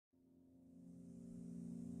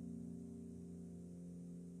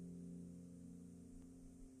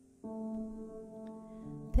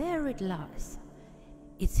There it lies.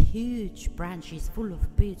 Its huge branches, full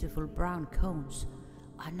of beautiful brown cones,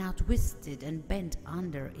 are now twisted and bent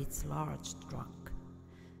under its large trunk.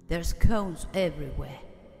 There's cones everywhere.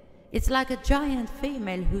 It's like a giant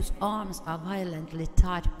female whose arms are violently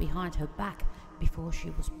tied behind her back before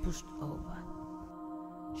she was pushed over.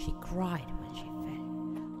 She cried when she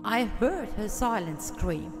fell. I heard her silent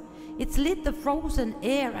scream. It lit the frozen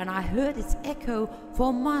air, and I heard its echo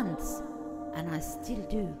for months, and I still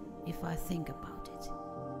do if I think about it.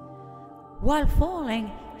 While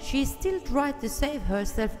falling, she still tried to save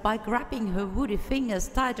herself by grabbing her woody fingers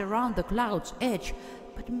tied around the cloud's edge,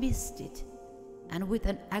 but missed it, and with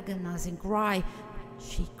an agonizing cry,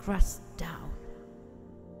 she crashed down.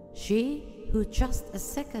 She who just a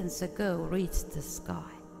second ago reached the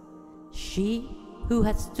sky. She who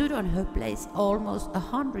had stood on her place almost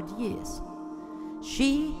 100 years.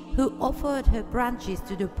 She who offered her branches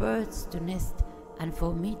to the birds to nest and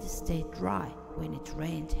for me to stay dry when it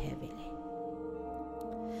rained heavily.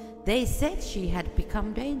 They said she had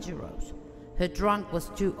become dangerous. Her trunk was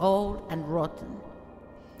too old and rotten.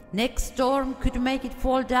 Next storm could make it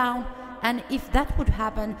fall down, and if that would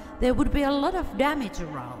happen, there would be a lot of damage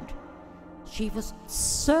around. She was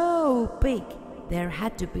so big, there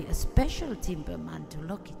had to be a special timberman to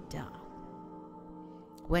lock it down.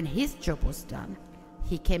 When his job was done,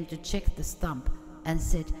 he came to check the stump and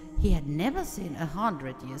said he had never seen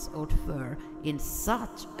 100-year-old fir in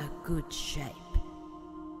such a good shape.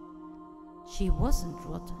 She wasn't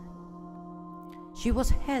rotten. She was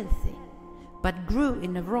healthy, but grew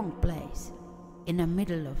in the wrong place, in the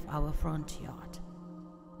middle of our front yard.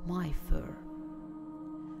 My fir.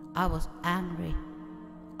 I was angry.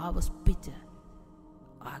 I was bitter.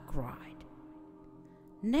 I cried.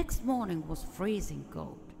 Next morning was freezing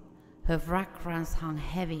cold. Her fragrance hung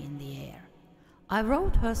heavy in the air. I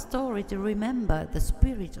wrote her story to remember the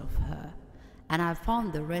spirit of her, and I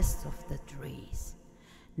found the rest of the trees.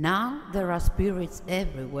 Now there are spirits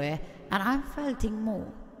everywhere, and I'm feeling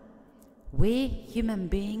more. We human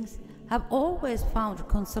beings have always found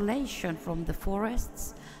consolation from the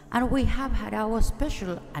forests, and we have had our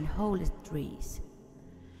special and holy trees.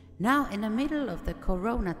 Now, in the middle of the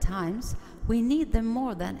corona times, we need them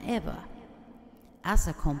more than ever, as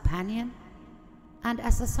a companion and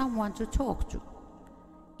as someone to talk to,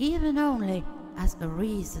 even only as a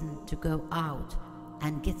reason to go out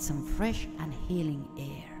and get some fresh and healing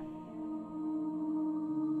air.